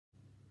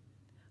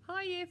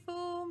Hi Year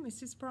 4,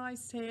 Mrs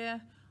Price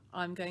here.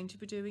 I'm going to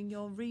be doing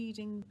your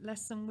reading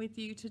lesson with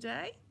you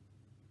today.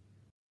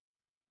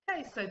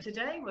 Okay, so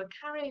today we're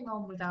carrying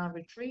on with our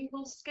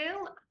retrieval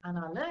skill, and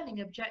our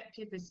learning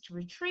objective is to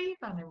retrieve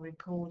and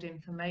record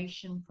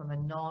information from a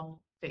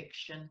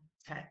non-fiction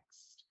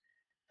text.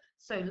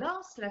 So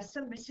last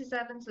lesson, Mrs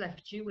Evans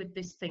left you with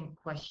this think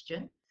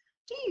question.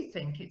 Do you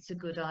think it's a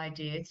good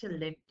idea to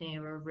live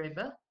near a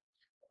river?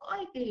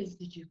 What ideas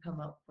did you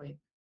come up with?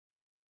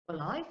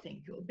 Well, I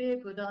think it would be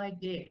a good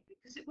idea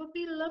because it would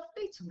be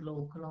lovely to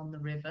walk along the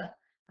river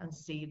and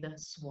see the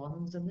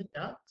swans and the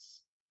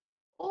ducks.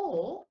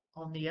 Or,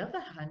 on the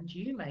other hand,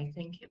 you may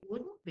think it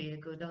wouldn't be a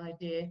good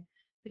idea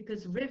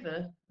because the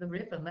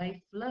river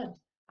may flood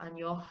and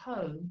your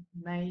home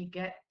may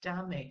get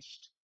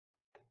damaged.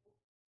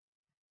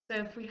 So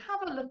if we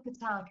have a look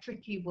at our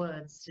tricky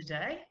words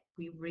today,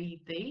 we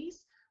read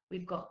these.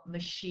 We've got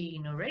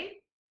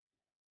machinery,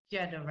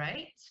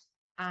 generate,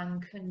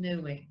 and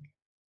canoeing.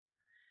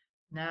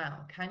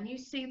 Now, can you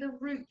see the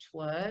root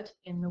word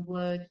in the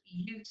word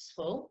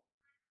useful?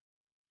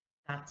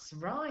 That's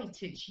right,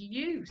 it's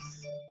use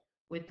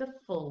with the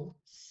full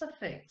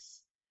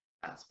suffix.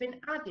 That's been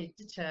added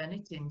to turn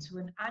it into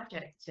an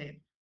adjective.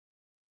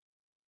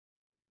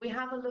 We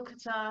have a look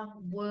at our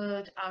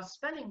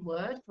spelling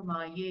word from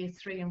our year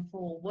 3 and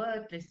 4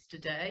 word list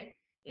today.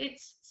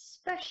 It's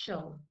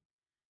special.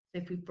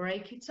 So if we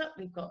break it up,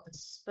 we've got the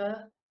sp,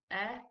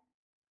 and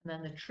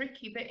then the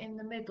tricky bit in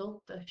the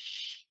middle, the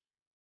sh,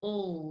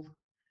 all.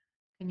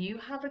 Can you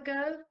have a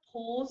go?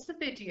 Pause the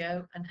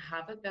video and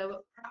have a go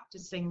at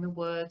practicing the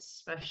word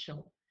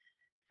special.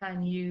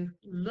 Can you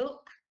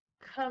look,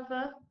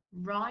 cover,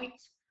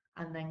 write,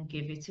 and then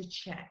give it a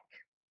check?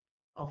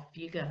 Off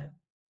you go.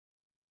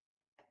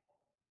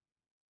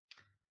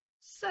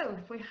 So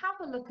if we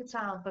have a look at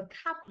our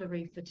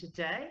vocabulary for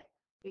today,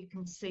 we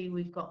can see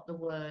we've got the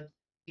word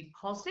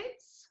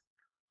deposits,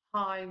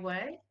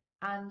 highway,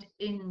 and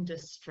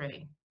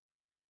industry.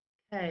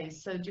 Okay,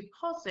 so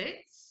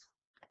deposits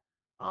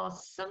are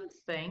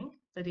something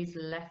that is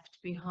left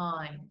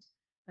behind.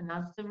 And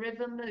as the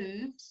river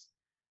moves,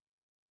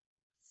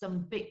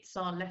 some bits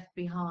are left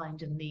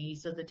behind, and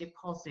these are the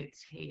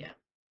deposits here.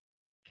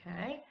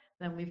 Okay,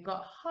 then we've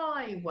got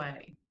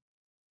highway.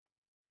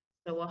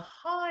 So a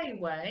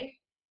highway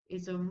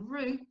is a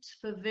route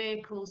for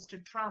vehicles to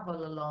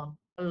travel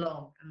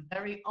along, and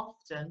very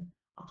often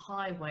a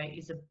highway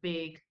is a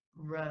big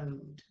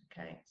road.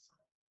 Okay,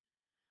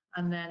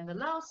 and then the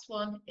last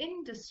one,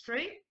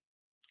 industry.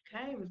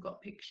 Okay, we've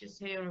got pictures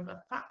here of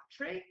a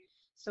factory.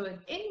 So an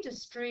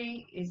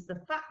industry is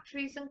the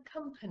factories and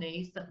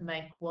companies that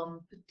make one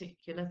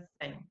particular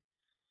thing.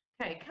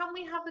 Okay, can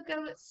we have a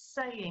go at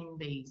saying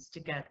these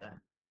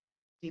together?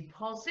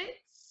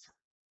 Deposits,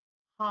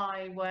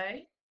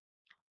 highway,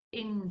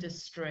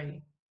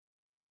 industry.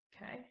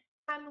 Okay,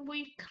 can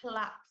we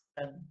clap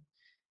them?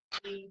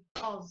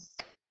 Deposits,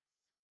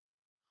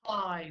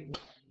 highway,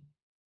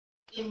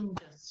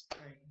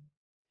 industry.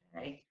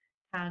 Okay,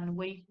 can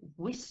we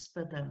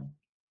whisper them?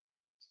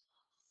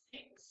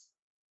 Deposits,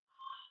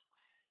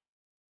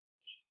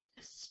 highway,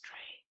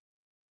 industry.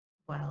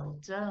 Well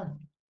done.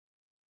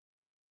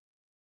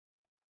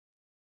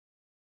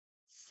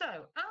 So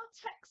our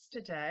text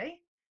today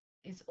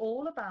is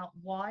all about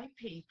why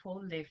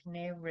people live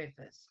near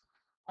rivers.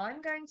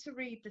 I'm going to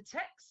read the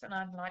text and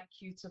I'd like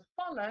you to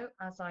follow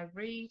as I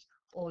read,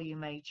 or you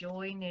may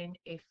join in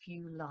if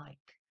you like.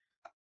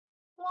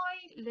 Why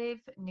live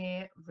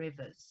near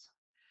rivers?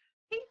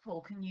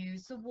 People can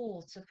use the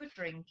water for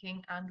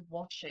drinking and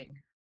washing.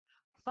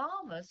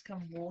 Farmers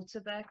can water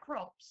their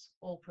crops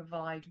or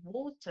provide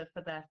water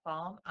for their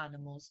farm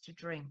animals to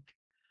drink.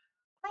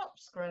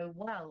 Crops grow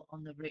well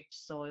on the rich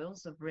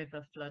soils of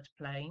river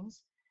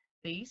floodplains.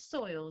 These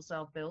soils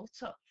are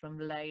built up from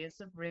layers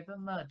of river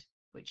mud,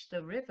 which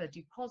the river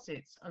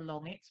deposits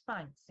along its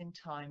banks in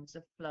times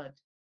of flood.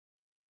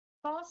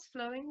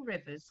 Fast-flowing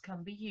rivers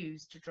can be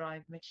used to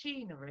drive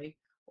machinery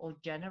or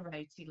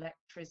generate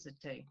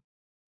electricity.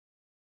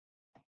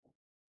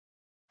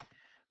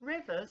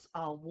 Rivers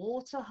are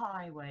water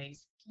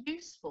highways,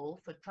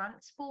 useful for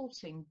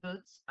transporting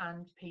goods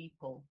and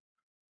people.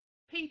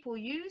 People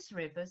use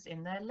rivers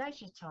in their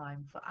leisure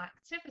time for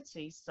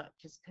activities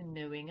such as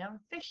canoeing and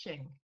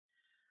fishing.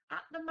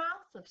 At the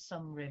mouth of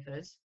some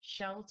rivers,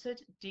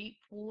 sheltered deep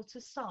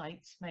water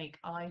sites make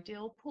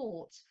ideal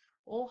ports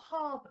or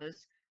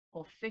harbours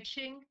for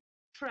fishing,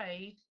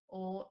 trade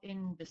or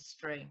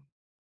industry.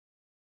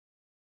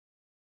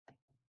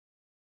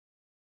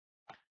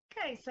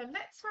 Okay, so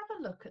let's have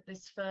a look at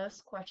this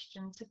first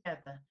question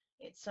together.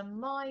 It's a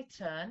my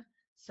turn,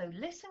 so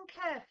listen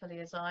carefully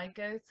as I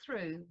go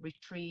through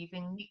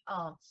retrieving the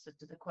answer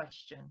to the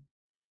question.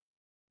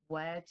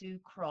 Where do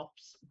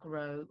crops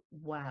grow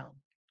well?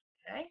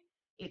 Okay,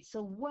 it's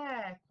a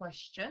where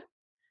question,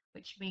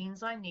 which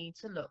means I need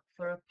to look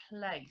for a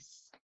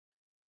place.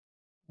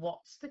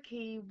 What's the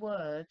key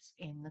words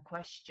in the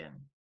question?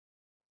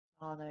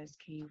 What are those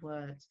key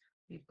words?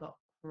 We've got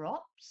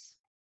crops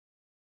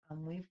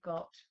and we've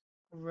got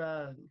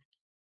grow.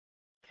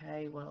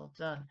 Okay, well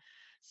done.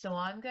 So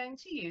I'm going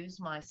to use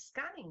my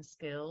scanning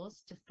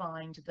skills to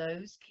find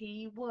those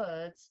key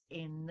words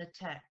in the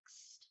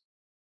text.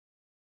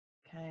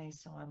 Okay,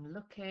 so I'm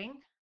looking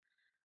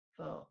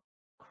for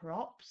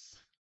crops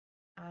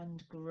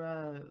and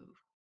grow.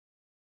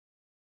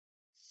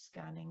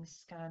 Scanning,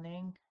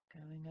 scanning,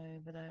 going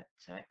over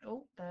that.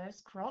 Oh,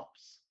 there's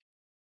crops.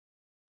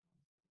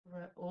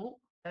 Oh,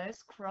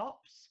 there's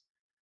crops.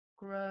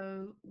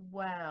 Grow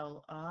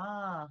well.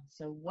 Ah,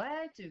 so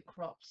where do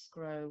crops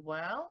grow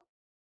well?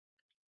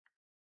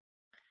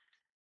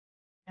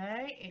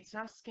 Okay, it's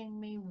asking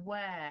me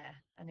where,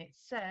 and it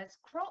says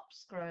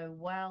crops grow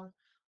well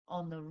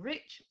on the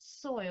rich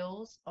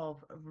soils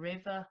of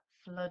river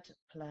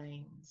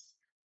floodplains.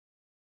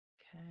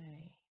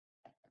 Okay.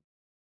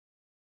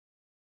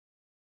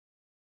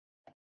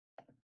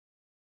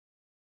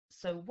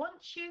 So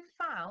once you've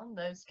found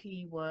those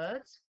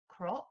keywords,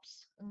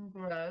 crops and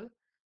grow,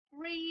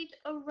 read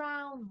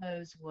around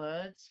those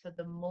words for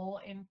the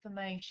more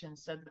information.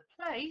 So the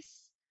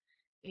place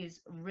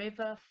is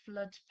river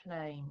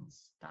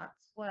floodplains.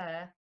 That's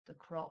where the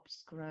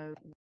crops grow.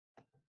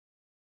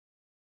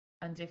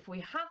 And if we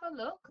have a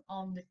look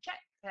on the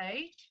check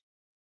page,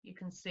 you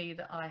can see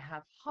that I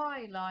have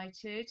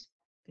highlighted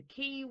the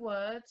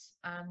keywords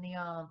and the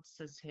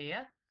answers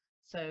here.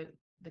 So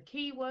the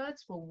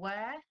keywords were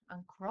where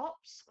and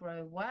crops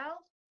grow well.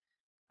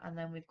 And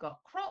then we've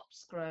got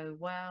crops grow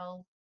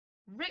well,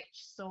 rich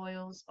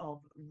soils of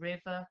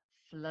river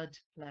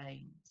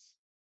floodplains.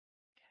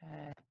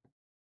 Okay.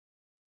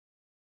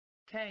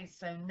 Okay,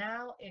 so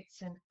now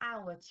it's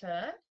our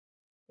turn.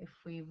 If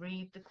we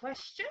read the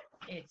question,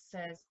 it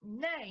says,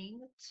 name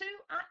 2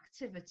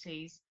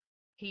 activities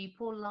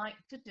people like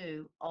to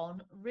do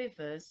on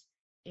rivers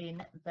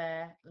in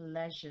their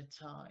leisure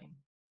time.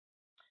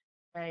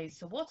 Okay,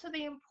 so what are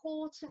the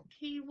important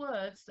key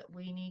words that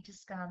we need to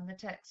scan the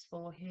text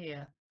for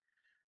here?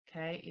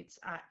 Okay, it's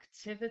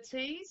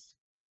activities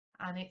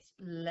and it's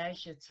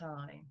leisure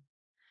time.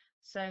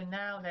 So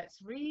now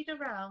let's read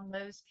around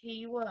those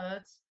key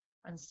words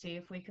and see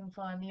if we can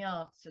find the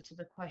answer to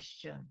the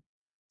question.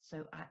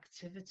 So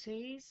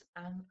activities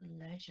and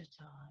leisure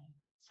time.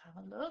 Let's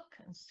have a look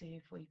and see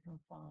if we can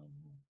find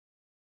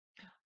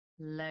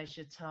them.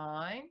 Leisure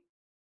time,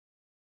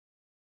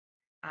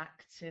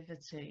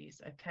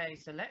 activities. Okay,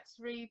 so let's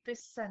read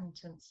this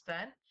sentence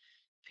then.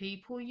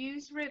 People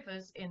use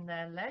rivers in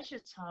their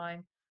leisure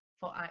time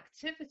for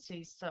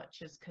activities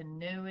such as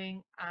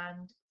canoeing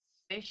and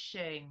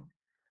fishing.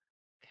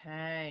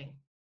 Okay,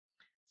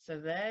 so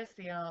there's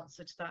the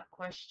answer to that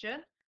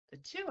question. The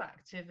 2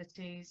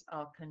 activities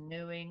are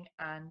canoeing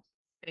and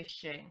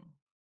fishing.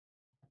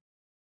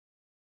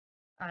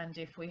 And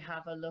if we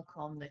have a look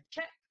on the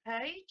check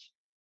page,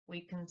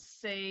 we can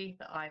see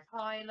that I've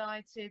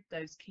highlighted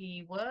those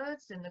key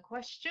words in the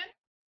question,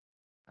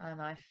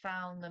 and I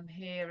found them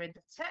here in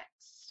the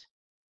text.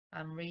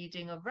 And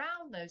reading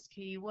around those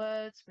key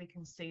words, we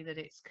can see that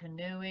it's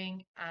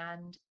canoeing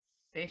and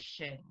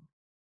fishing.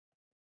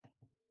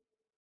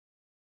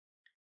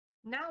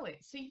 Now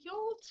it's a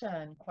your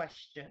turn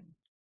question.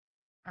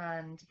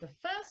 And the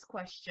first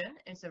question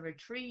is a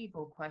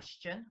retrieval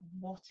question.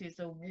 What is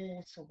a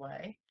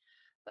waterway?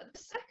 But the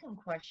second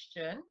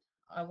question,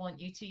 I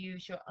want you to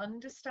use your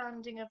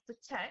understanding of the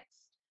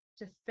text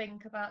to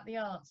think about the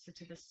answer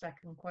to the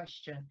second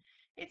question.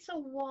 It's a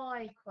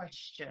why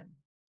question.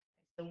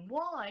 So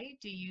why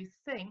do you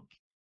think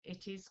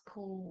it is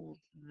called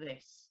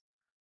this?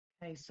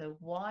 Okay, so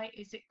why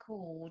is it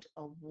called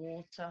a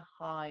water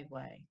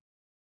highway?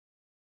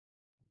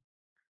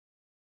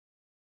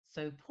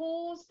 So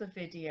pause the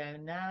video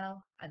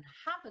now and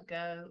have a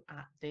go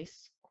at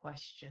this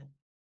question.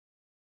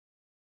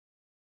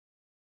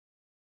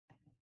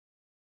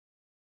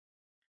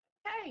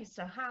 Okay,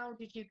 so how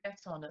did you get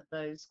on at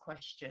those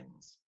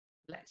questions?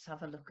 Let's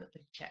have a look at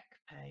the check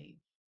page.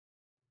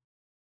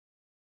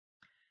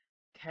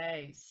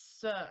 Okay,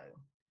 so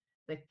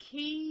the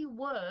key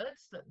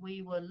words that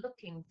we were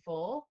looking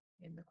for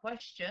in the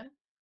question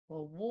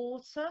were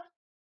water,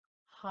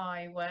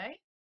 highway.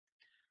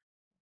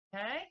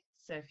 Okay,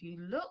 so if you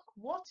look,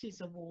 what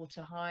is a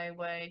water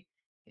highway?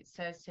 It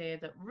says here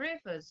that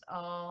rivers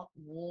are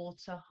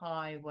water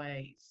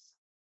highways.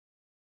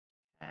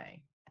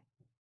 Okay.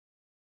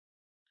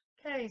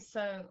 Okay,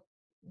 so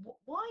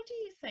why do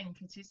you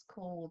think it is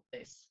called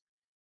this?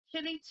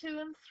 Chili 2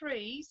 and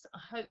 3s, I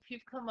hope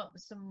you've come up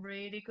with some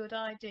really good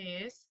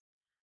ideas.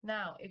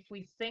 Now, if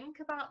we think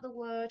about the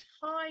word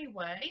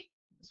highway,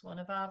 it's one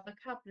of our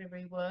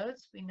vocabulary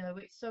words, we know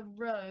it's a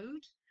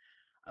road.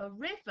 A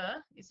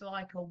river is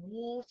like a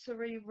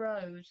watery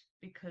road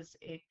because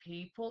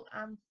people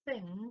and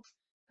things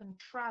can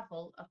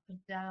travel up and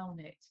down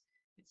it.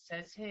 It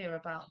says here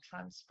about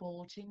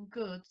transporting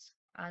goods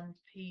and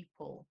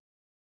people.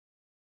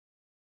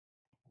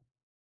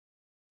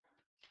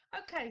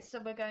 Okay, so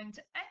we're going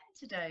to end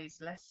today's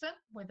lesson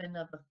with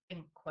another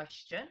think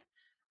question.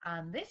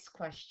 And this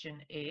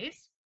question is,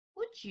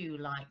 would you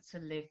like to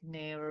live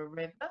near a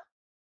river?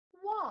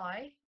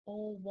 Why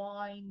or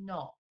why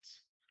not?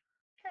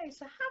 Okay,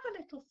 so have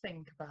a little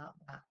think about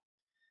that.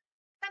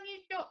 Can you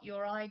jot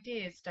your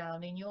ideas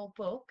down in your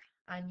book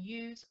and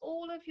use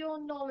all of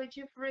your knowledge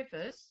of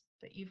rivers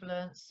that you've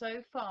learnt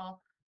so far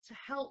to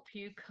help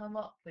you come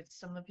up with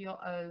some of your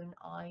own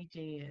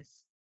ideas.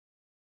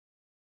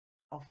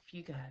 Off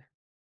you go.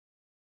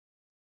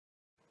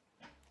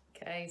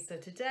 Okay, so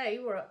today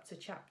we're up to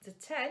chapter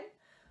 10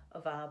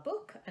 of our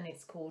book, and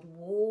it's called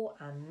War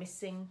and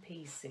Missing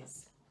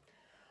Pieces.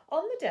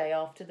 On the day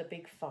after the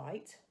big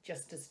fight,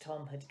 just as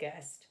Tom had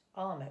guessed,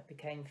 Ahmet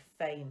became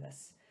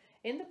famous.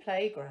 In the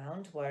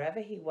playground,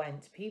 wherever he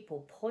went,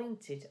 people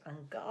pointed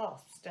and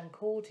gasped and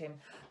called him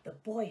the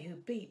boy who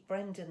beat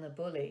Brendan the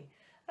bully.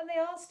 And they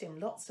asked him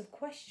lots of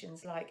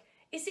questions like,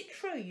 is it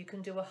true you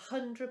can do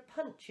 100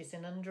 punches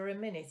in under a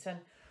minute? And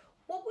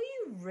what were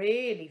you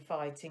really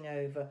fighting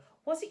over?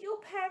 Was it your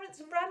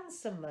parents'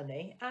 ransom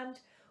money? And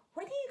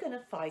when are you going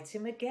to fight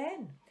him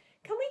again?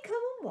 Can we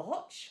come and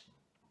watch?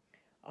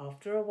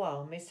 After a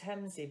while, Miss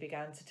Hemsey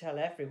began to tell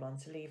everyone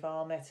to leave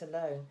Ahmet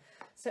alone,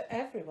 so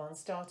everyone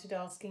started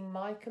asking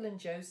Michael and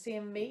Josie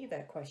and me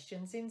their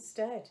questions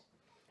instead.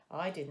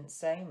 I didn't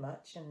say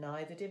much, and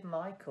neither did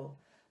Michael,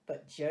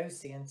 but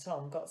Josie and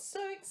Tom got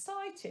so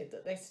excited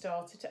that they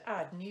started to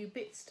add new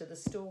bits to the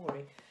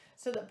story,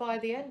 so that by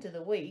the end of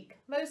the week,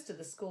 most of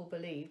the school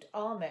believed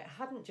Ahmet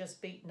hadn't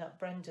just beaten up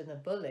Brendan the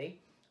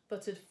bully,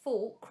 but had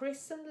fought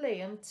Chris and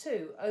Liam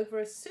too over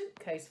a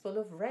suitcase full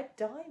of red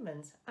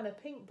diamonds and a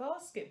pink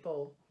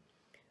basketball.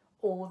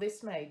 All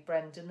this made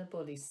Brendan the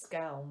bully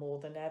scowl more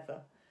than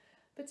ever.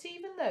 But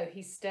even though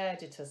he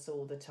stared at us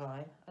all the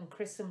time, and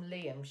Chris and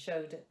Liam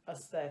showed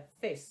us their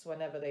fists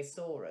whenever they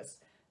saw us,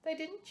 they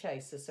didn't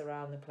chase us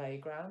around the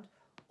playground,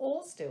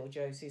 or steal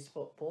Josie's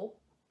football,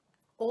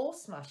 or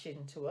smash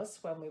into us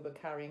when we were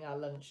carrying our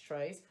lunch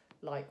trays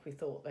like we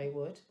thought they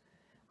would.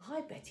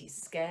 I bet he's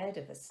scared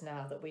of us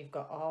now that we've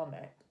got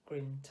Ahmet,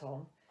 grinned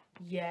Tom.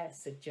 Yeah,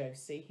 said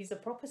Josie, he's a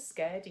proper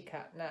scaredy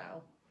cat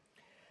now.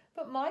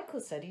 But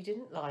Michael said he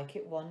didn't like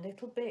it one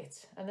little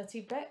bit, and that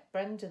he bet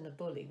Brendan the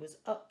bully was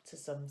up to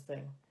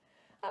something.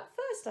 At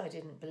first I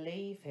didn't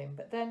believe him,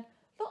 but then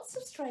lots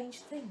of strange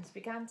things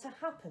began to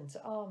happen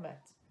to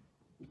Ahmet.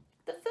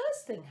 The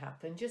first thing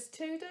happened just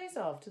 2 days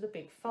after the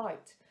big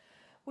fight.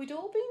 We'd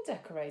all been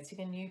decorating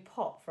a new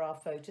pot for our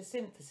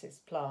photosynthesis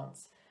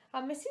plants,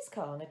 and Mrs.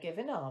 Khan had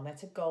given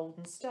Ahmet a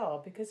golden star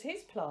because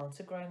his plants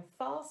had grown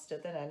faster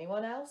than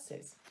anyone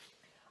else's.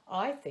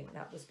 I think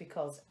that was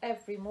because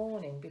every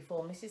morning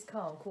before Mrs.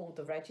 Khan called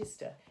the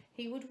register,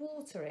 he would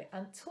water it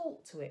and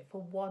talk to it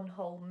for 1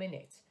 whole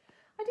minute.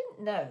 I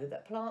didn't know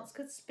that plants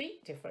could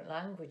speak different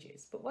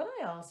languages, but when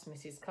I asked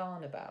Mrs.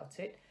 Khan about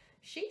it,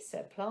 she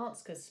said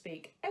plants could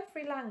speak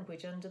every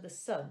language under the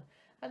sun,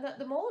 and that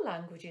the more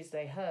languages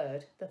they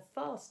heard, the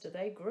faster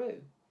they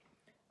grew.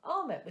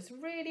 Ahmet was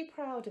really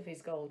proud of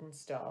his golden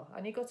star,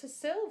 and he got a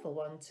silver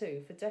one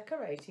too for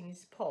decorating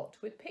his pot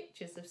with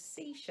pictures of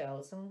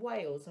seashells and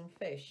whales and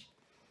fish.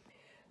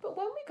 But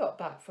when we got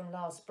back from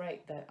last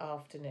break that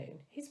afternoon,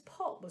 his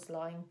pot was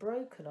lying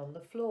broken on the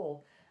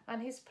floor,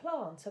 and his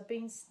plant had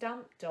been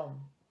stamped on.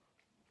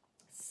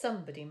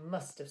 Somebody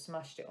must have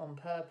smashed it on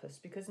purpose,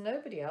 because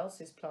nobody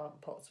else's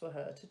plant pots were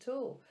hurt at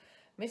all.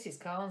 Mrs.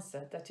 Khan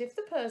said that if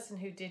the person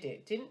who did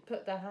it didn't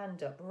put their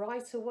hand up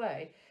right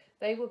away,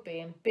 they would be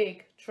in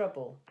big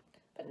trouble.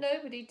 But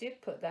nobody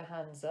did put their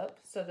hands up,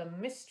 so the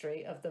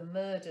mystery of the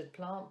murdered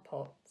plant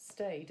pot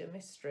stayed a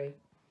mystery.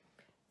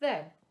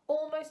 Then,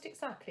 almost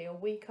exactly a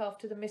week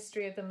after the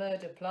mystery of the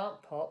murdered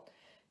plant pot,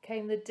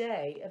 came the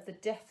day of the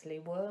deathly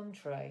worm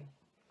tray.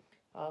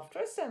 After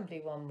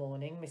assembly one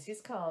morning,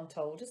 Mrs. Khan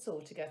told us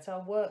all to get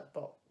our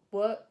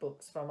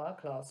workbooks from our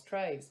class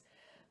trays.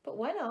 But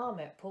when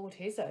Ahmet pulled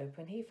his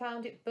open, he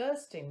found it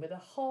bursting with a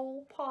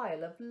whole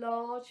pile of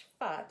large,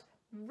 fat,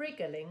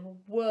 wriggling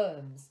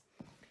worms.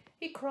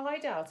 He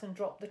cried out and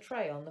dropped the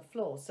tray on the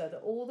floor so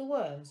that all the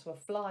worms were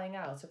flying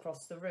out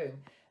across the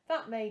room.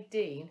 That made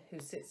Dean, who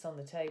sits on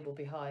the table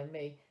behind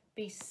me,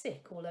 be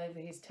sick all over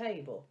his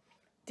table.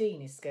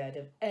 Dean is scared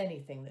of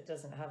anything that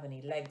doesn't have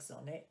any legs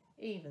on it,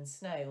 even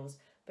snails,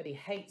 but he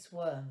hates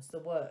worms the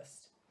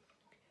worst.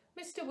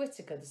 Mr.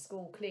 Whittaker, the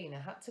school cleaner,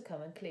 had to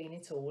come and clean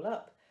it all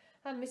up,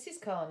 and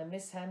Mrs. Khan and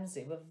Miss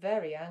Hemsey were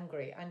very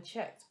angry and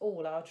checked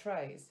all our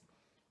trays.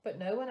 But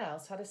no one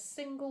else had a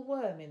single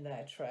worm in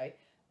their tray,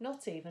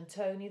 not even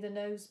Tony the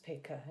nose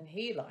picker, and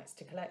he likes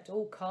to collect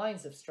all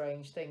kinds of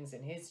strange things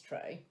in his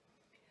tray.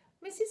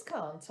 Mrs.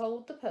 Khan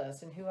told the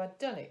person who had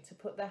done it to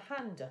put their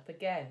hand up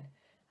again,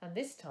 and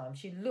this time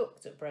she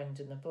looked at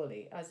Brendan the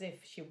bully as if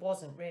she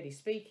wasn't really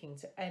speaking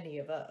to any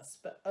of us,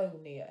 but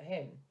only at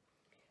him.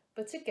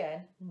 But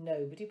again,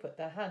 nobody put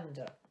their hand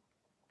up.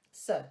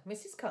 So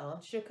Mrs.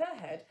 Khan shook her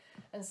head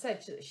and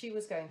said that she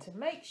was going to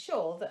make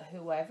sure that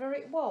whoever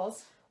it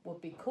was would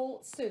be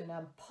caught soon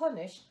and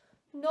punished,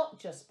 not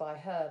just by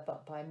her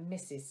but by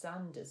Mrs.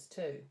 Sanders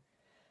too.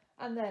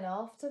 And then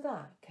after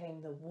that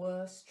came the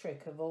worst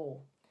trick of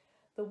all,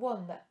 the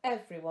one that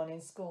everyone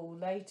in school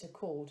later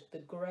called the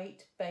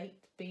Great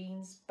Baked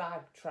Beans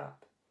Bag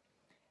Trap.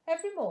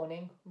 Every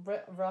morning,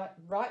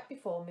 right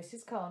before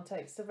Mrs. Khan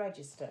takes the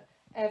register,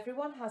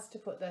 Everyone has to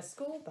put their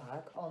school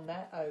bag on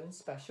their own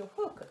special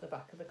hook at the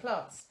back of the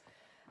class,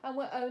 and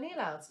we're only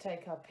allowed to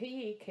take our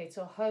PE kit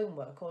or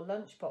homework or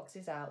lunch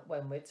boxes out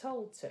when we're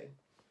told to.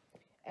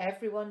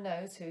 Everyone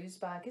knows whose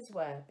bag is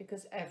where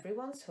because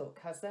everyone's hook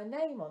has their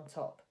name on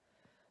top.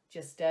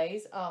 Just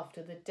days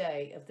after the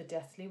day of the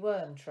Deathly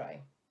Worm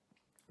Tray,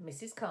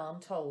 Mrs. Calm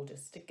told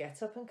us to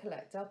get up and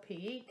collect our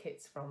PE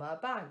kits from our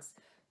bags,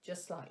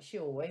 just like she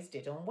always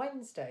did on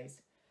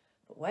Wednesdays.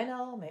 But when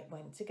Armit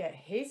went to get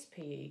his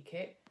PE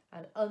kit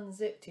and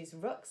unzipped his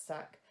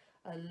rucksack,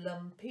 a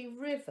lumpy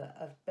river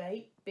of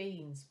baked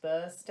beans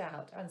burst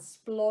out and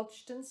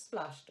splodged and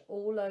splashed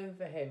all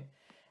over him.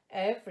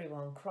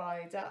 Everyone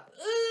cried out,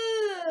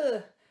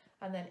 "Ugh!"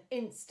 and then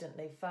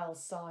instantly fell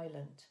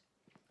silent.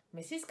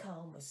 Mrs.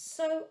 Calm was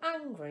so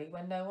angry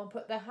when no one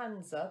put their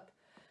hands up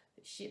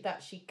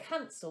that she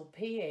cancelled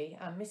PE,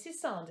 and Mrs.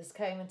 Sanders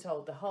came and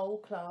told the whole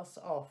class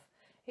off.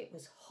 It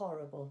was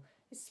horrible,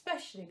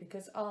 especially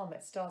because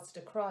Armit started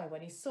to cry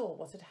when he saw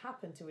what had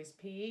happened to his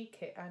PE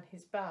kit and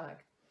his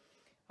bag.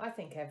 I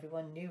think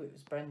everyone knew it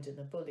was Brendan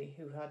the bully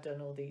who had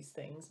done all these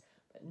things,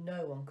 but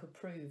no one could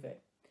prove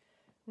it.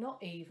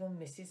 Not even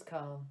Mrs.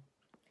 Calm.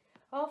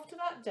 After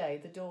that day,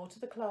 the door to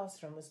the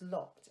classroom was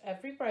locked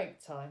every break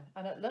time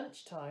and at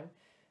lunchtime,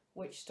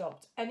 which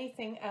stopped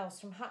anything else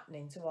from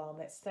happening to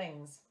Armit's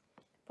things.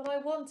 But I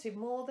wanted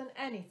more than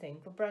anything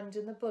for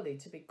Brendan the bully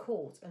to be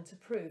caught and to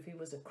prove he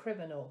was a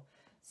criminal.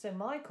 So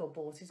Michael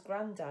brought his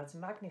granddad's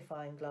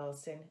magnifying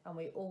glass in and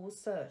we all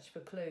searched for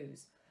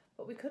clues.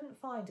 But we couldn't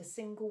find a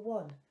single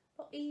one,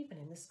 not even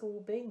in the school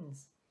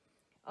bins.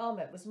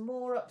 Armit was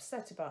more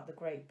upset about the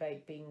great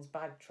baked beans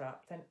bag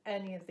trap than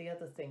any of the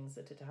other things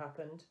that had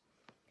happened.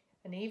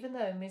 And even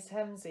though Miss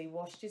Hemsey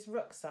washed his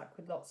rucksack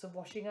with lots of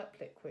washing up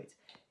liquid,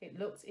 it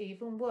looked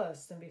even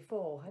worse than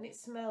before, and it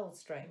smelled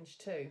strange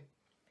too.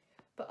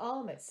 But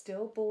Armit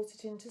still brought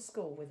it into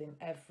school with him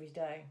every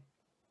day.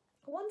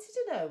 I wanted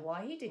to know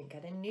why he didn't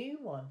get a new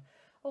one,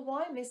 or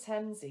why Miss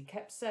Hemsey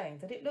kept saying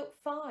that it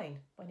looked fine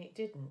when it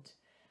didn't.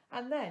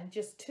 And then,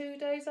 just 2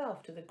 days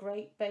after the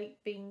great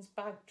baked beans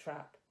bag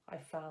trap, I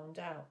found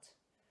out.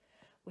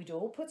 We'd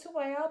all put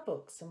away our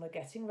books and were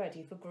getting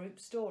ready for group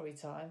story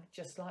time,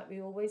 just like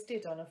we always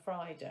did on a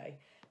Friday,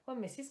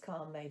 when Mrs.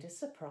 Calm made a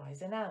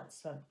surprise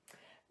announcement.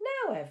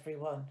 "Now,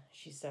 everyone,"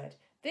 she said,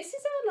 "this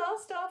is our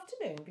last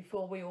afternoon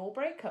before we all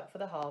break up for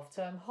the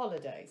half-term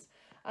holidays,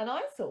 and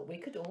I thought we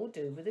could all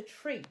do with a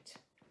treat.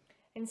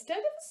 Instead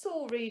of us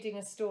all reading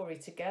a story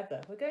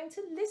together, we're going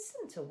to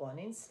listen to one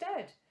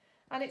instead.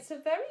 And it's a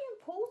very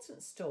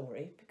important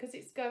story because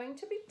it's going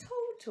to be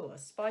told to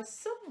us by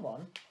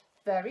someone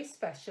very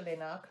special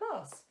in our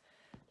class."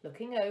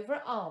 Looking over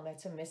at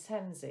Armit and Miss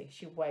Hemsey,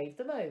 she waved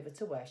them over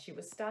to where she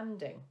was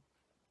standing.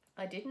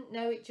 I didn't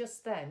know it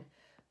just then,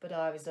 but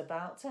I was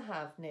about to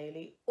have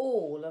nearly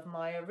all of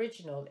my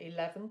original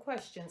 11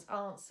 questions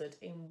answered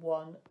in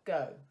one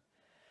go.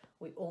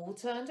 We all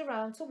turned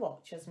around to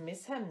watch as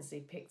Miss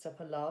Hemsey picked up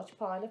a large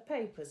pile of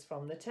papers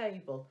from the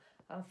table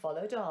and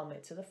followed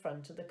Armit to the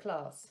front of the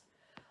class.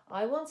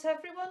 "I want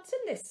everyone to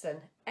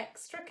listen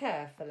extra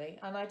carefully,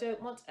 and I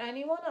don't want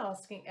anyone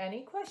asking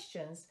any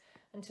questions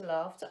until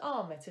after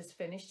Armit has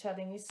finished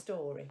telling his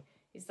story.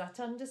 Is that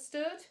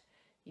understood?"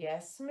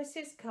 "Yes,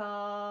 Mrs.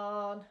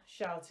 Khan,"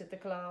 shouted the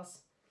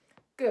class.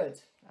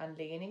 "Good." And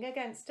leaning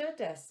against her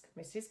desk,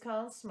 Mrs.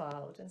 Khan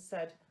smiled and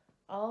said,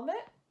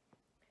 "Armit?"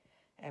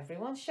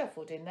 Everyone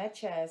shuffled in their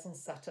chairs and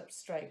sat up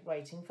straight,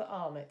 waiting for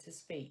Armit to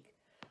speak.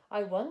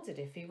 I wondered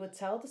if he would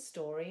tell the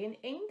story in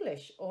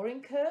English or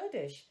in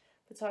Kurdish,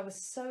 but I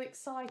was so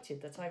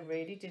excited that I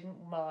really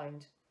didn't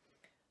mind.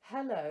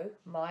 "Hello,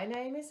 my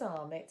name is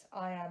Armit.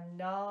 I am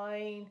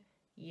 9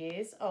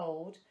 years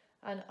old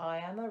and I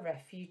am a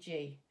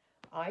refugee.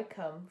 I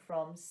come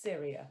from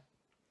Syria."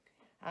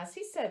 As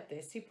he said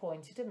this, he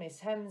pointed to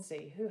Miss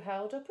Hemsey, who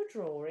held up a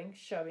drawing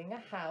showing a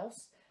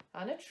house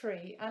and a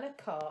tree and a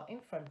car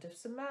in front of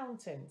some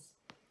mountains.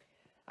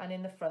 And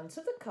in the front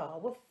of the car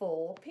were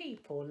 4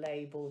 people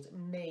labelled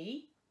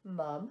me,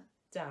 Mum,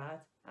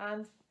 Dad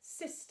and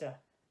Sister,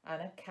 and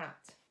a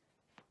cat.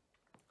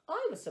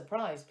 I was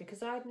surprised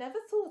because I had never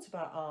thought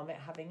about Armit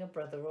having a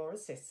brother or a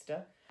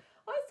sister.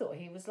 I thought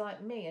he was like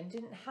me and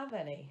didn't have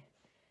any.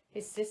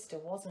 His sister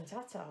wasn't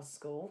at our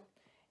school.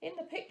 In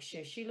the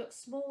picture she looked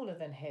smaller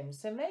than him,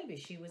 so maybe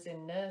she was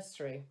in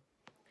nursery.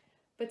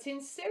 "But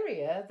in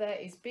Syria there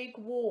is big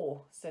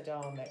war," said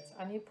Armit,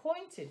 and he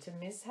pointed to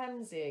Miss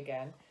Hemsey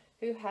again,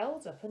 who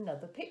held up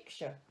another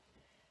picture.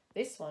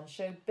 This one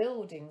showed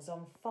buildings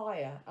on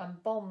fire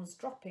and bombs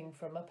dropping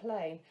from a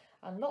plane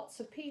and lots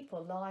of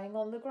people lying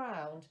on the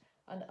ground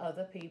and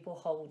other people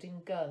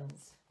holding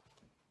guns.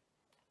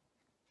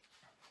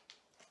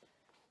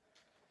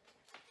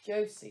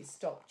 Josie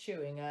stopped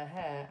chewing her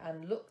hair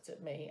and looked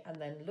at me and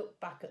then looked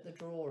back at the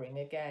drawing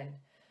again.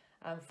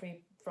 And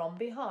from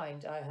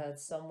behind I heard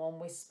someone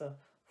whisper,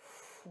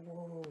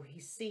 "Whoa,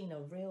 he's seen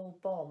a real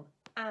bomb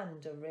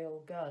and a real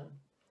gun."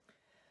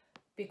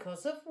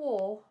 "Because of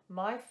war,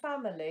 my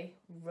family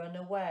run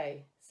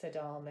away," said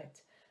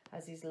Armit,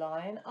 as his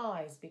lion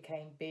eyes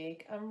became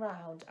big and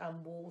round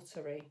and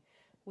watery.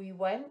 We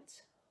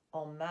went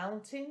on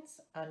mountains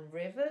and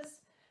rivers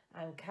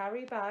and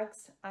carry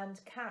bags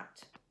and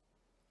cat.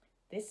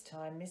 This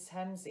time Miss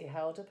Hemsley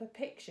held up a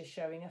picture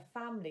showing a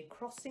family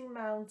crossing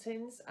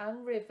mountains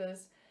and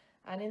rivers,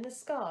 and in the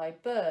sky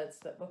birds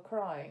that were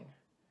crying.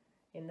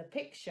 In the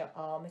picture,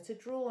 Armit had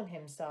drawn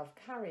himself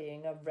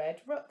carrying a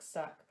red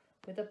rucksack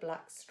with a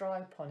black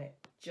stripe on it,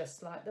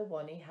 just like the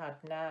one he had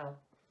now.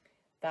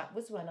 That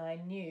was when I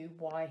knew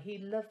why he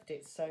loved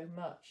it so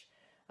much,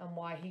 and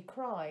why he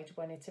cried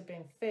when it had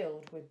been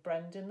filled with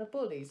Brendan the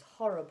bully's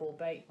horrible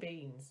baked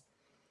beans.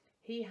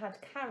 He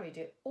had carried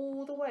it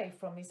all the way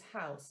from his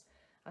house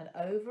and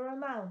over a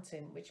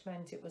mountain, which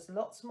meant it was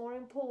lots more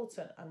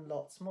important and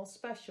lots more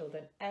special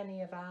than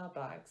any of our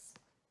bags.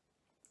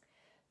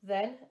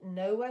 Then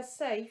nowhere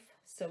safe,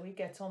 so we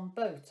get on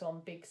boat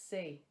on big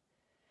sea.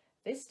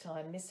 This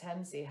time Miss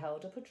Hemsley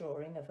held up a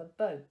drawing of a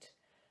boat,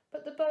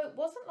 but the boat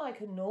wasn't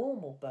like a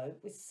normal boat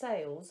with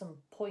sails and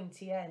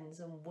pointy ends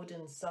and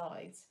wooden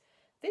sides.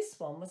 This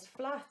one was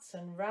flat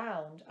and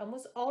round and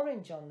was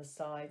orange on the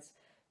sides,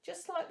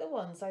 just like the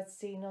ones I'd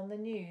seen on the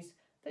news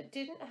that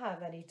didn't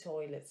have any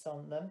toilets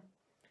on them.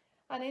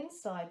 And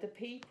inside the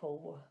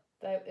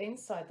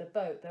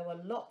boat there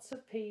were lots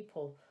of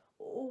people,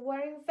 all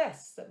wearing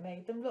vests that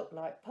made them look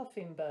like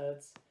puffin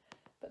birds.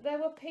 But there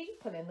were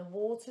people in the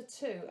water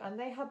too, and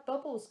they had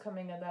bubbles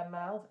coming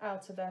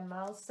out of their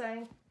mouths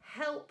saying,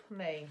 "Help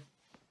me."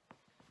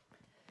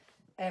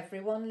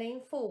 Everyone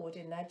leaned forward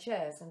in their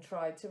chairs and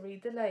tried to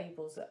read the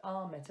labels that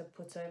Armit had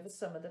put over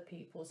some of the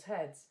people's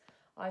heads.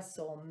 I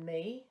saw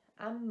me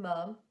and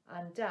Mum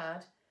and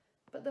Dad,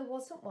 but there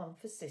wasn't one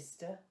for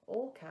Sister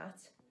or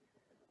Cat.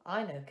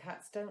 I know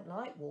cats don't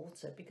like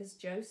water because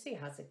Josie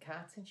has a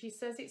cat and she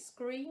says it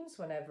screams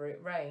whenever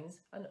it rains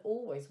and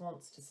always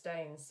wants to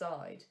stay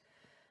inside.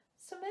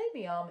 So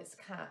maybe Armit's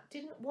cat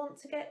didn't want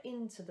to get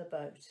into the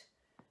boat,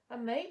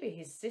 and maybe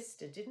his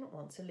sister didn't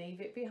want to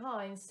leave it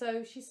behind,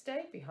 so she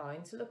stayed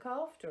behind to look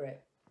after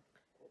it.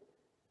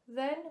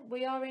 "Then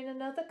we are in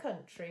another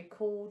country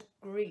called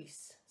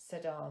Greece,"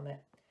 said Armit.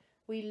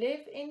 "We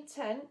live in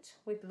tent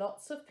with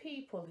lots of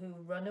people who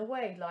run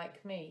away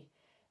like me.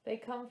 They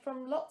come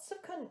from lots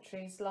of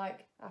countries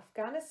like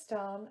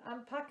Afghanistan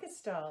and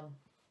Pakistan."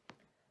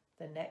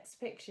 The next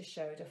picture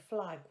showed a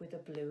flag with the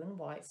blue and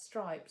white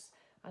stripes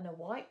and a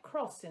white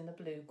cross in the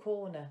blue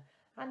corner,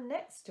 and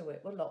next to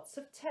it were lots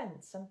of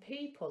tents and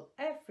people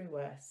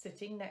everywhere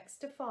sitting next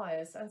to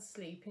fires and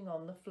sleeping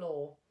on the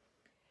floor.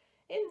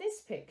 In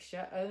this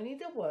picture only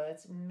the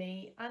words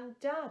 "me" and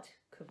 "Dad"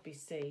 could be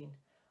seen.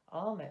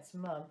 Armit's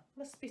mum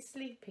must be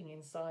sleeping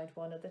inside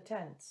one of the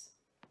tents.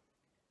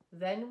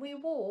 Then we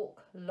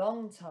walk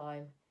long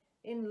time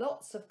in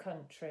lots of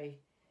country.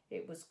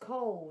 It was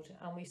cold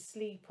and we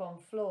sleep on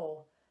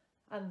floor,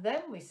 and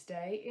then we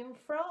stay in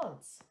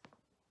France.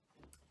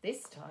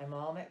 This time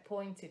Armit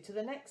pointed to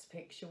the next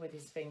picture with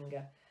his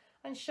finger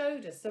and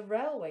showed us the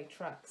railway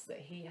tracks that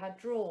he had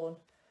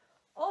drawn.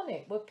 On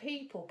it were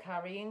people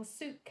carrying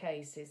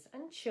suitcases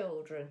and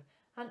children,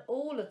 and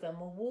all of them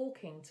were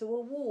walking to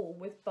a wall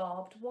with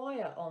barbed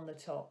wire on the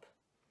top.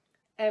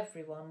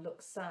 Everyone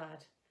looked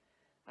sad,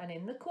 and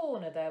in the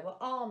corner there were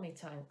army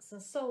tanks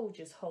and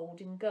soldiers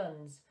holding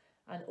guns,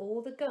 and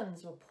all the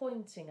guns were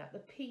pointing at the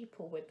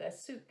people with their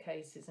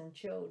suitcases and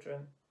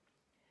children.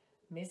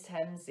 Miss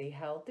Hemsley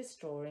held this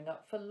drawing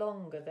up for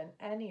longer than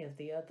any of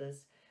the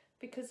others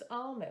because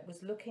Armit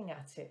was looking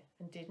at it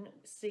and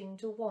didn't seem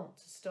to want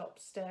to stop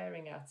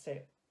staring at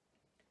it.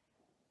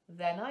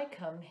 "Then I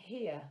come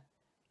here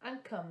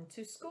and come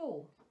to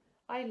school.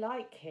 I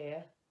like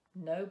here,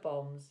 no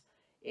bombs.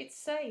 It's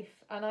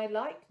safe and I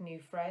like new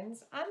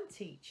friends and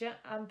teacher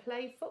and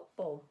play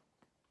football."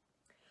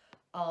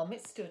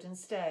 Armit stood and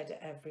stared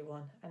at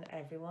everyone, and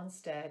everyone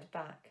stared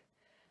back.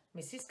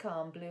 Mrs.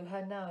 Khan blew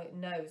her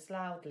nose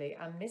loudly,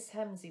 and Miss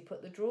Hemsley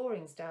put the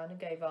drawings down and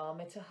gave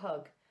Armit a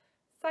hug.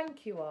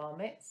 "Thank you,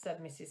 Armit," said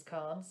Mrs.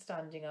 Khan,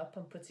 standing up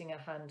and putting a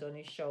hand on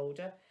his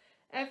shoulder.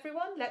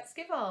 "Everyone, let's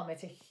give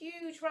Armit a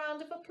huge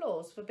round of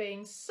applause for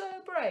being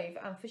so brave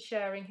and for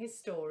sharing his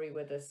story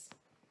with us."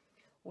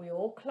 We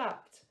all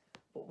clapped,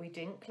 but we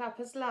didn't clap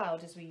as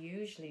loud as we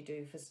usually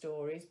do for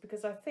stories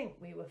because I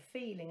think we were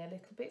feeling a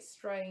little bit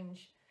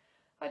strange.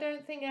 I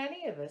don't think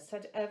any of us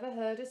had ever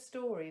heard a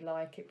story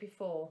like it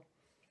before.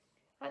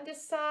 And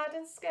as sad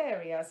and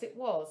scary as it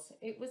was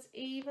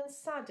even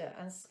sadder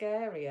and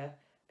scarier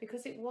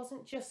because it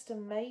wasn't just a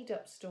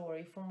made-up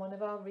story from one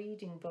of our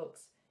reading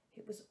books.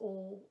 It was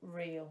all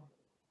real.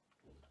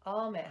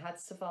 Armit had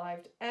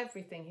survived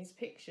everything his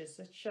pictures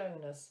had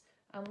shown us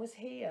and was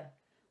here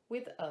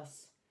with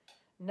us.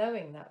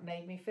 Knowing that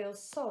made me feel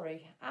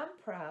sorry and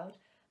proud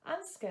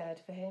and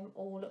scared for him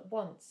all at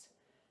once.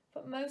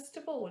 But most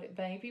of all, it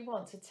made me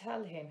want to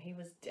tell him he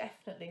was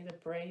definitely the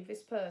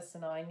bravest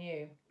person I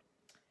knew.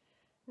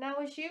 Now,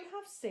 as you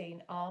have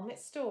seen,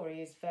 Armit's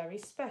story is very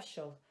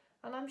special,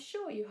 and I'm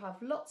sure you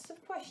have lots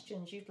of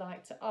questions you'd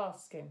like to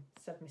ask him,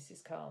 said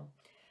Mrs. Khan.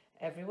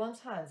 Everyone's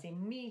hands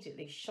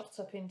immediately shot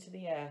up into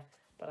the air.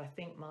 but I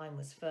think mine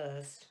was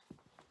first.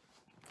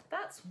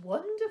 That's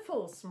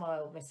wonderful,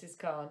 smiled Mrs.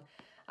 Khan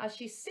as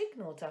she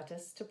signalled at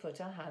us to put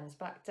our hands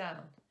back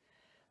down.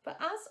 But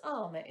as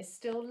Ahmet is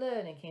still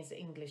learning his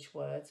English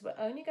words, we're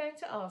only going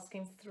to ask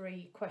him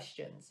 3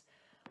 questions.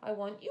 I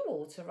want you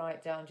all to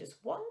write down just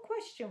 1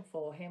 question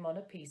for him on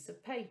a piece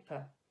of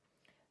paper.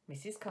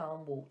 Mrs.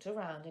 Khan walked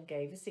around and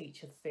gave us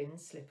each a thin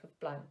slip of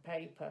blank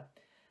paper.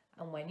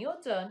 And when you're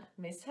done,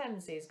 Miss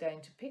Hemsey is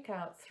going to pick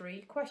out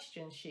 3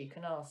 questions she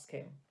can ask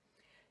him.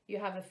 You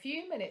have a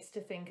few minutes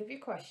to think of your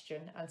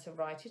question and to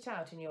write it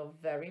out in your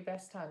very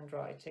best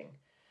handwriting.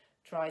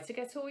 Try to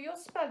get all your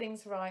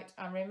spellings right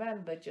and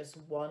remember just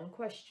 1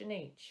 question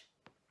each.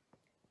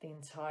 The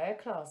entire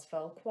class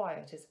fell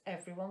quiet as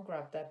everyone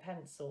grabbed their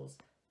pencils,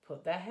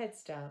 put their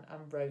heads down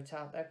and wrote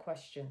out their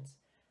questions.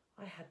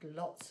 I had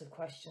lots of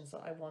questions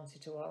that I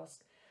wanted to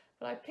ask,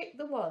 but I picked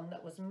the one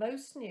that was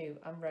most new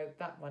and wrote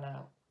that one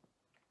out.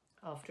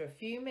 After a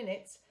few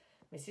minutes,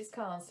 Mrs.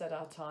 Khan said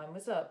our time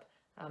was up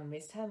and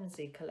Miss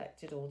Hemsey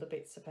collected all the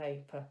bits of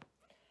paper.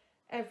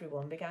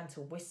 Everyone began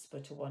to whisper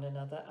to one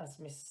another as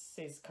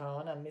Mrs.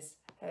 Khan and Miss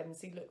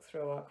Hemsey looked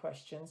through our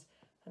questions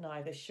and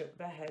either shook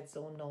their heads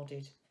or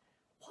nodded.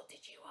 "What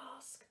did you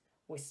ask?"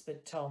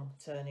 whispered Tom,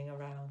 turning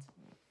around.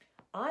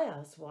 "I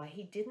asked why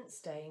he didn't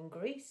stay in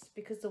Greece,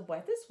 because the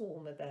weather's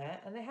warmer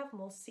there and they have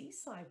more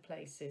seaside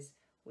places,"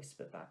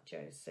 whispered back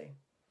Josie.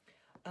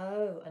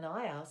 "Oh, and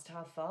I asked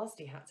how fast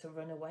he had to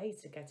run away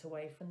to get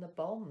away from the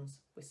bombs,"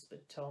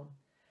 whispered Tom.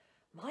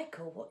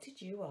 "Michael, what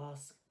did you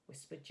ask?"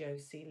 whispered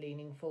Josie,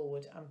 leaning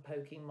forward and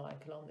poking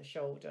Michael on the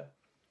shoulder.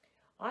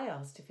 "I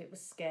asked if it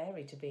was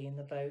scary to be in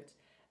the boat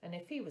and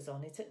if he was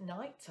on it at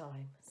night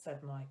time,"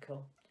 said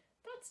Michael.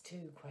 "That's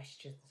 2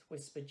 questions,"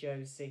 whispered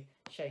Josie,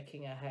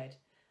 shaking her head.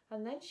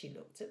 And then she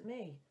looked at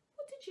me.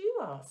 "What did you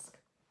ask?"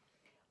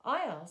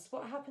 "I asked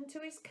what happened to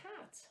his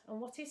cat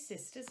and what his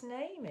sister's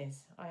name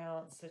is," I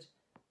answered.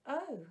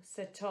 "Oh,"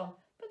 said Tom,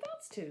 "but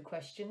that's 2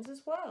 questions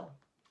as well."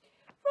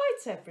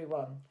 "Right,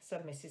 everyone,"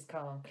 said Mrs.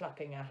 Khan,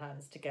 clapping her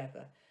hands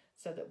together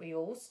so that we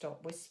all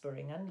stopped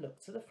whispering and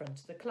looked to the front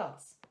of the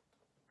class.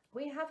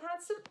 "We have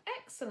had some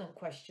excellent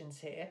questions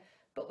here,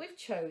 but we've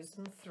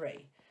chosen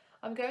 3.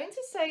 I'm going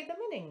to say them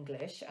in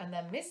English and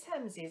then Miss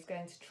Hemsey is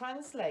going to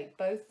translate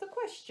both the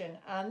question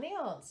and the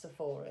answer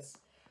for us.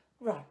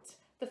 Right,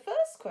 the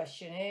first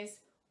question is,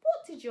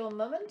 what did your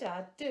mum and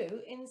dad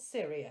do in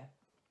Syria?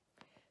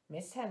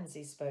 Miss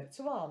Hemsey spoke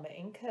to Ahmet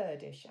in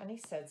Kurdish and he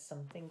said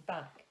something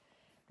back.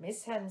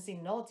 Miss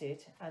Hemsey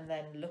nodded and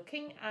then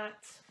looking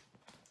at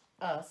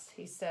us,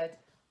 he said,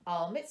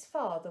 Ahmet's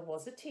father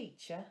was a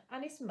teacher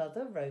and his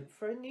mother wrote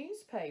for a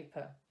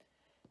newspaper.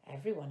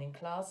 Everyone in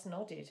class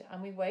nodded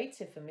and we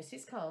waited for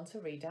Mrs. Khan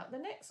to read out the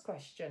next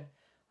question.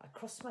 I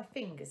crossed my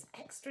fingers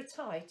extra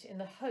tight in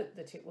the hope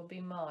that it would be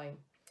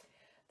mine.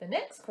 The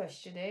next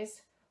question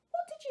is,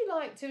 what did you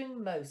like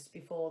doing most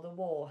before the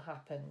war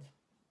happened?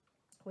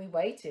 We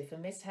waited for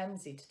Miss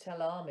Hemsey to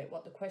tell Ahmet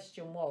what the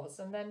question was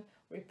and then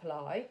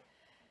reply.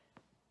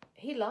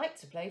 He liked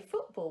to play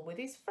football with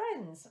his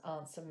friends,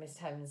 answered Miss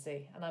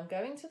Hemsey, and I'm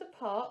going to the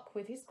park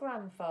with his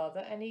grandfather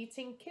and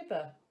eating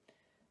kibba.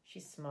 She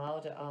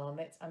smiled at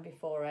Ahmet and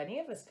before any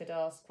of us could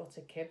ask what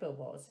a kibba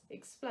was,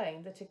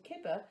 explained that a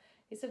kibba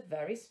is a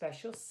very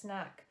special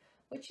snack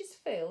which is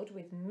filled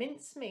with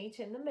mincemeat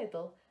in the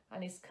middle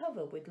and is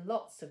covered with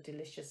lots of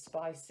delicious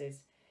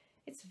spices.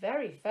 It's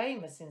very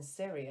famous in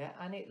Syria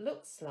and it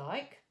looks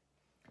like...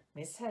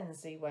 Miss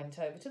Hemsey went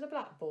over to the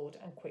blackboard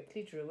and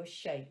quickly drew a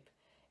shape.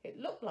 It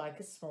looked like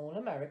a small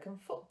American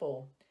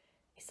football.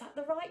 Is that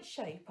the right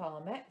shape,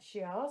 Ahmet?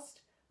 She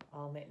asked.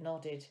 Ahmet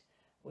nodded.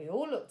 We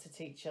all looked at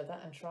each other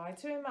and tried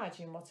to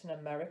imagine what an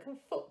American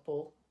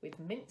football with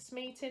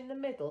mincemeat in the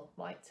middle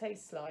might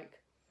taste like.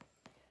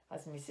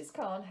 As Mrs.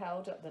 Khan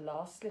held up the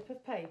last slip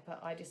of paper,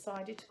 I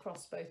decided to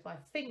cross both my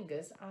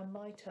fingers and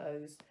my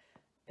toes.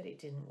 But it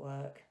didn't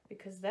work,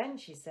 because then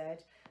she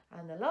said,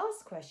 and the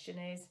last question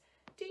is,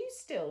 do you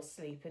still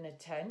sleep in a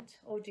tent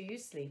or do you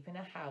sleep in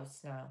a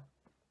house now?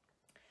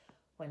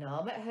 When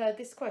Ahmet heard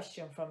this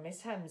question from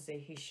Miss Hemsey,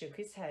 he shook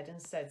his head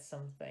and said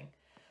something.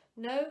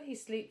 No, he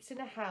sleeps in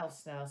a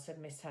house now, said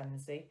Miss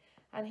Hemsey,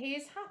 and he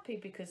is happy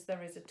because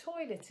there is a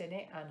toilet in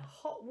it and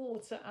hot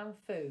water and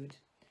food.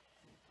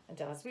 And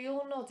as we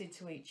all nodded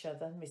to each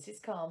other,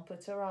 Mrs. Khan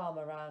put her arm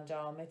around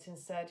Ahmet and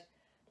said,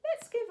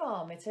 let's give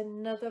Ahmet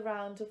another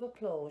round of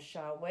applause,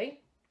 shall we?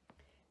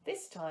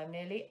 This time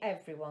nearly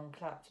everyone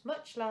clapped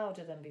much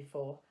louder than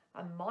before,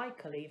 and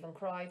Michael even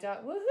cried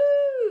out,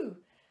 woohoo!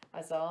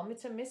 As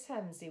Ahmet and Miss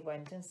Hemsey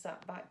went and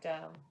sat back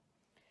down.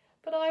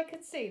 But I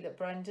could see that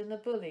Brendan the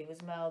bully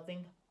was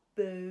mouthing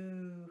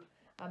boo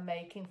and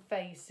making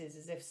faces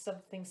as if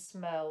something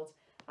smelled,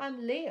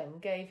 and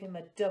Liam gave him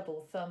a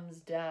double thumbs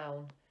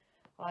down.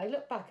 I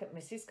looked back at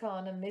Mrs.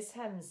 Khan and Miss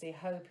Hemsey,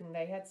 hoping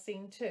they had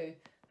seen too,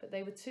 but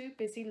they were too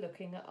busy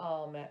looking at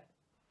Ahmet.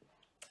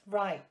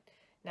 Right,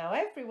 now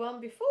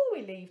everyone, before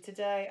we leave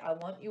today, I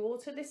want you all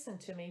to listen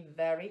to me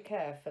very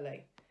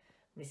carefully.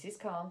 Mrs.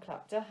 Khan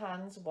clapped her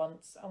hands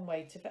once and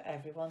waited for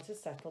everyone to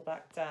settle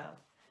back down.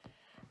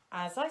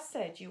 As I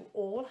said, you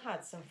all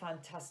had some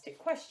fantastic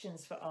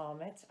questions for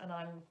Amit, and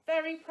I'm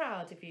very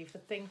proud of you for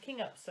thinking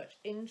up such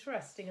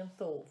interesting and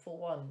thoughtful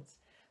ones.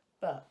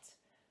 But,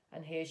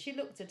 and here she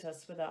looked at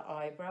us with her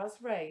eyebrows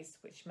raised,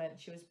 which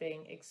meant she was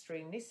being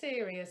extremely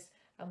serious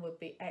and would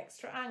be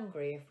extra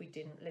angry if we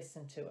didn't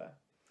listen to her.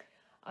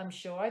 I'm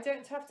sure I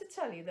don't have to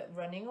tell you that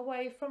running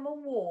away from a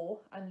war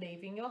and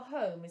leaving your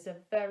home is a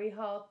very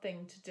hard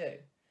thing to do.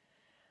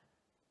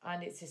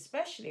 And it's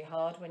especially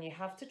hard when you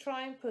have to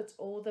try and put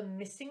all the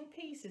missing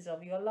pieces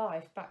of your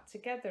life back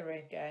together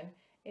again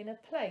in a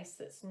place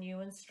that's new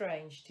and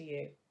strange to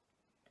you.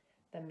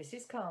 Then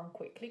Mrs. Khan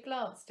quickly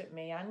glanced at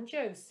me and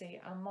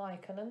Josie and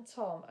Michael and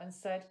Tom and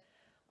said,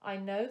 I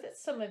know that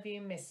some of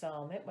you miss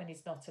Amit when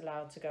he's not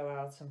allowed to go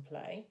out and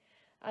play,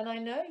 and I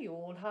know you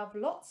all have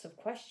lots of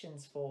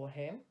questions for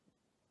him.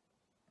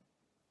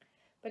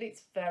 But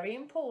it's very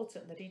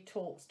important that he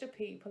talks to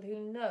people who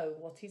know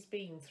what he's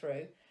been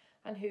through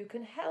and who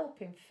can help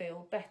him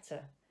feel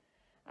better.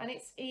 And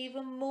it's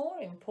even more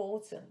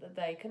important that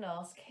they can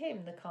ask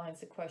him the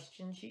kinds of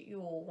questions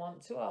you all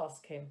want to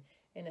ask him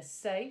in a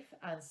safe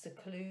and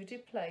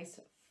secluded place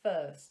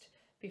first,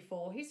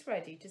 before he's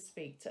ready to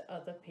speak to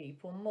other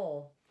people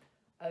more.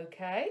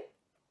 Okay?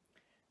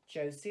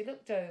 Josie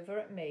looked over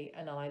at me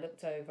and I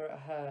looked over at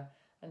her,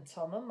 and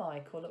Tom and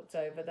Michael looked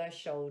over their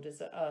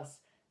shoulders at us.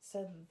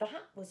 So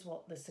that was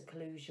what the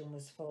seclusion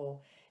was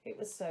for. It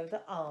was so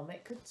that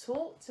Amit could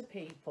talk to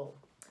people.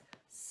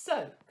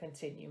 So,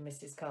 continued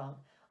Mrs. Khan,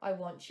 I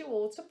want you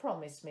all to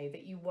promise me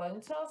that you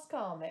won't ask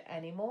Amit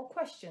any more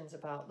questions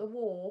about the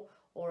war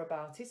or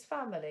about his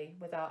family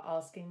without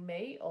asking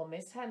me or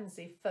Miss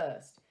Hemsley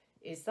first.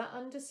 Is that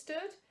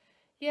understood?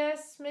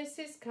 Yes,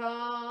 Mrs.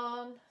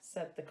 Khan,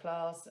 said the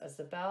class as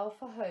the bell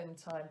for home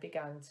time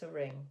began to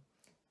ring.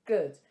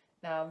 Good.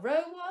 Now,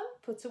 row one,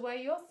 put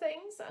away your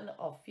things and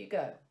off you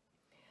go.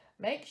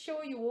 Make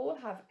sure you all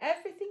have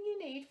everything you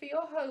need for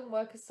your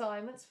homework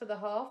assignments for the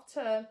half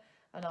term,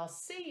 and I'll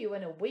see you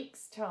in a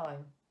week's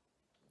time.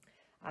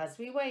 As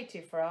we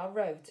waited for our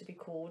row to be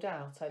called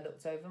out, I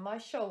looked over my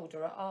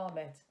shoulder at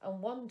Amit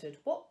and wondered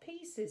what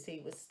pieces he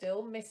was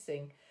still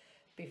missing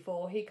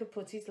before he could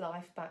put his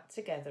life back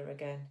together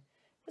again.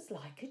 It was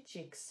like a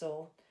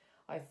jigsaw.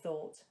 I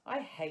thought, I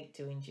hate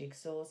doing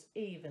jigsaws,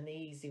 even the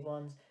easy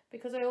ones,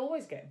 because I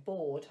always get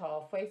bored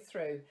halfway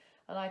through,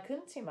 and I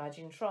couldn't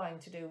imagine trying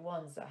to do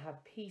ones that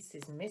had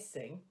pieces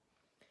missing.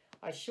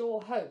 I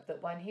sure hoped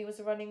that when he was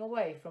running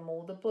away from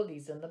all the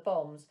bullies and the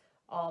bombs,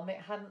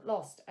 Amit hadn't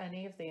lost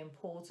any of the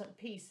important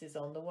pieces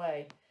on the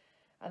way,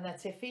 and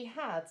that if he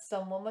had,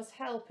 someone was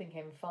helping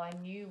him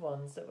find new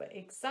ones that were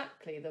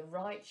exactly the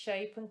right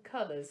shape and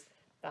colours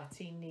that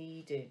he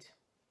needed.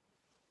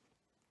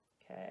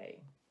 Okay.